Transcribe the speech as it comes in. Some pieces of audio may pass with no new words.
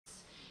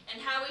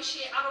and how we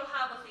share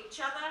aroha with each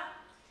other.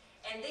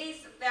 And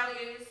these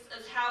values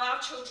is how our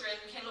children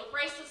can look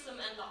racism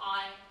in the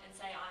eye and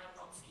say, I am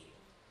not scared.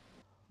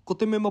 Ko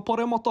te mema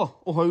paremata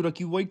o haura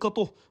ki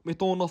Waikato me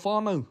tōna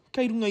whānau,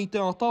 kei runga i te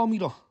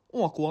ātāmira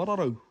o Ako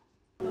Ararau.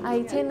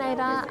 Ai tēnei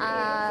rā,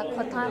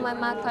 ko tae mai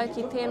mātou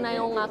ki tēnei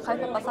o ngā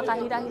kaupapa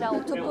whakahirahira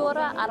o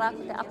TupuOra, arā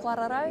ko te Ako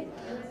Ararau.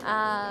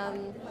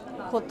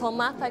 Ko tō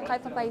mātou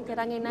kaupapa i te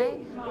rangi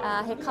nei,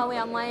 he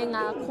kawea mai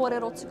ngā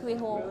kōrero tuku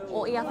iho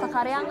o ia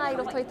whakareanga i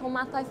roto i tō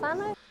mātou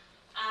whānau.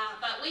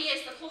 But we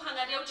as the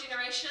kohanga reo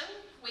generation,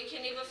 we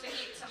can never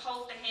forget to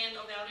hold the hand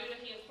of our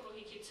rūrahi and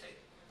korohike too.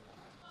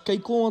 Kei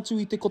ko atu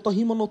i te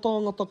kotahi mano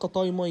tangata ka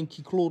tai mai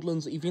ki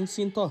Claudelands Event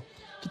Centre,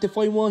 ki te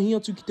whaiwahi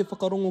atu ki te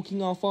whakarongo ki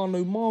ngā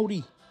whānau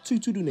Māori,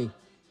 tūturu nei.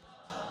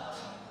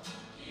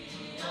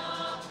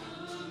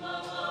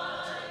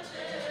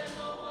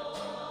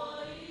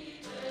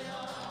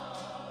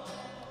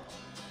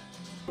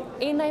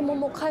 I nei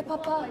momo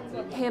kaupapa,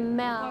 he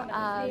mea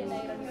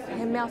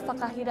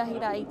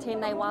whakahirahira i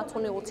tēnei wā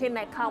tonu o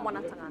tēnei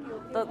kāwanatanga.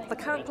 The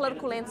current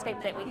political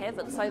landscape that we have,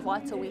 it's so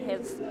vital we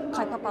have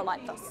kaupapa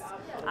like this.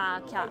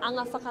 Kia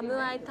anga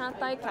whakamua i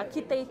tātou, kia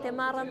kite i te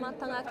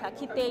māramatanga, kia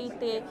kite i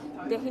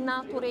te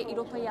hinatore i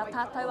roto i a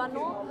tātou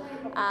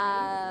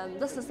anō.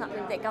 This is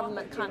something that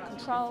government can't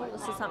control.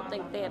 This is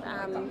something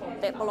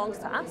that belongs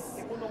to us.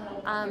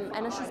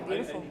 And it's just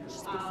beautiful. It's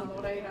just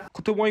beautiful.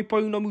 Ko te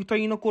waipau na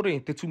mutaina kore,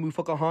 te tumu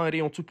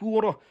whakahaere o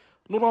TupuOra,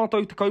 no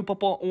rātou te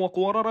kaupapa o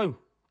Ako Ararau,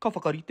 ka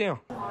whakaritea.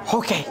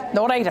 Hoke,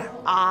 nō reira,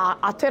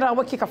 a tērā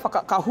wiki ka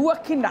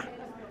huakina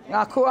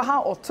ngā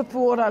kuaha o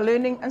TupuOra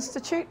Learning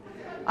Institute,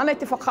 anei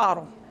te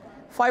whakaaro.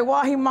 Whai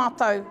wāhi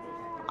mātou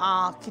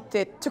ki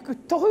te tuku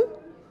tohu,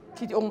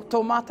 ki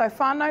tō mātou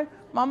whānau,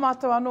 mā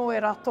mātou anō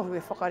e rā tohu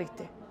e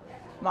whakarite.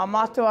 Mā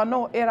mātou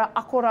anō e rā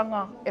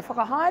akoranga e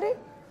whakahaere,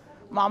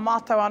 mā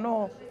mātou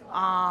anō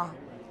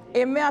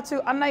e mea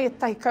atu ana e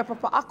tahi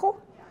kaupapa ako,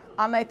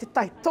 ana e te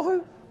tahi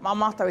tohu, mā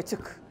mātou e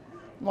tuku.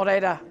 Nō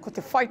reira, ko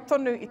te whai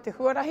tonu i te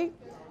huarahi,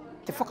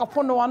 te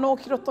whakapono anō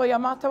ki roto i a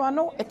mātou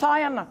anō, e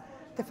tāi ana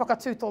te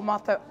whakatū tō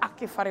mātou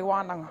ake whare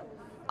wānanga.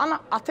 Ana,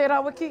 a tērā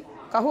wiki,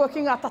 ka hua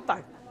ki ngā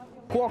tatau.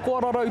 Ko Ako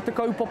Ararau te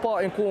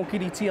kaupapa e ko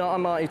kiritia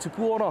ana e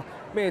TupuOra,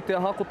 me te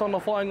hakotana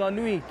whaenga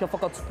nui kia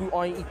whakatupu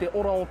ai i te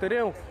ora o te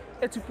reo,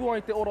 e tupu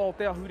ai te ora o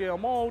te ahurea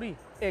Māori,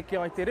 e ke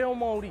ai te reo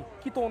Māori,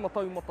 ki tōna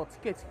taumata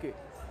tike tike.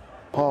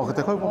 Ko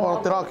te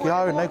kaupapa te rā ki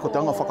au nei ko te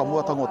anga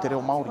whakamuatanga o te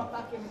reo Māori.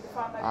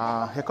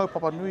 He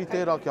kaupapa nui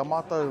tērā ki a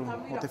mātou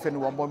o te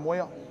whenua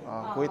moemoea.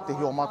 Ko e te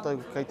hio mātou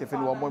kei te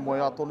whenua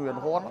moemoea tonu e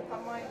noho ana.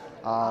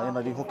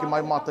 Enari hoki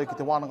mai mātou ki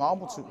te wānanga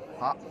amotu.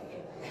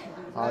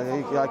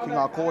 Ki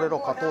ngā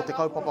kōrero ka tō te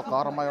kaupapa ka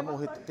ara mai anō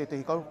he te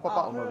tehi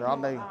kaupapa.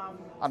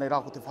 Anei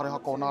rā ko te whare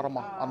haka o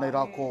nārama. Anei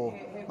rā ko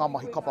ngā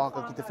mahi kapa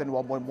haka ki te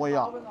whenua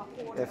moemoea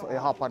e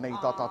hapa nei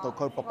tā tātou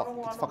kaupapa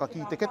ki te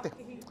whakaki te kete.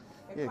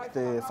 Ki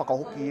te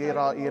whakahoki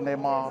i enei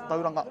mā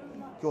tauranga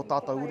ki o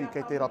tātou uri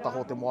kei tērā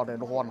taho te moane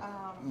noho ana.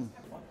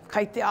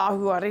 Kei te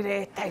āhua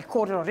rere, te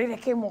kōrero, rere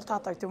ke mō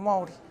tātou te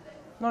Māori.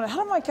 Nō re,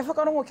 hara mai kia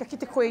whakarongo kia ki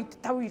te koe i te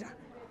tauira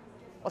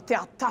o te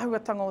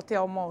ātahuatanga o te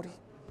ao Māori.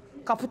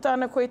 Ka puta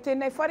ana koe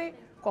tēnei whare,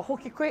 ka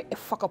hoki koe, e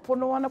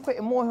whakapono ana koe,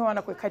 e mōhio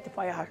ana koe kei te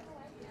pai ahau.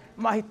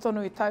 Mahi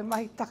tonu i tau,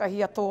 mahi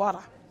takahia tō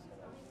ara.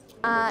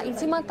 I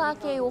timata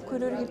ake o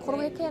kururuhi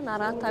koroheke, nā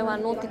rātau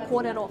anō te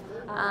kōrero.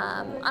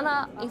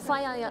 Ana i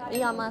whai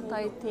i a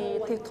mātou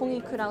te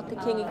tongi kura o te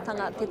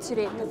kingitanga, te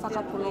ture, te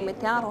whakapono me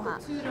te aroha.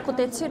 Ko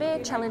te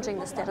ture, challenging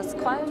the status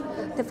quo,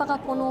 te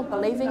whakapono,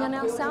 believing in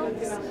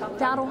ourselves,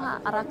 te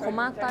aroha, ara ko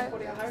mātou,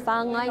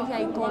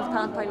 whāngaihia i tōna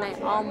tātou nei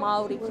ao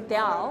Māori ki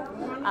te ao,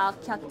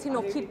 kia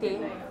tino kite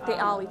te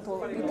ao i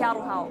te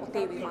aroha o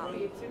te iwi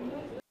Māori.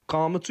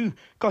 Ka matu,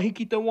 ka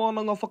hiki te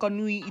wānanga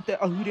whakanui i te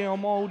ahurea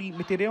Māori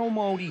me te reo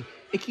Māori,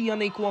 e ki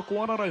anei ko Ako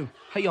Ararau,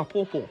 hei a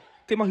pōpō,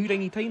 te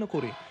mahurengi teina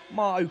kore,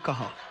 mā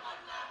Aukaha.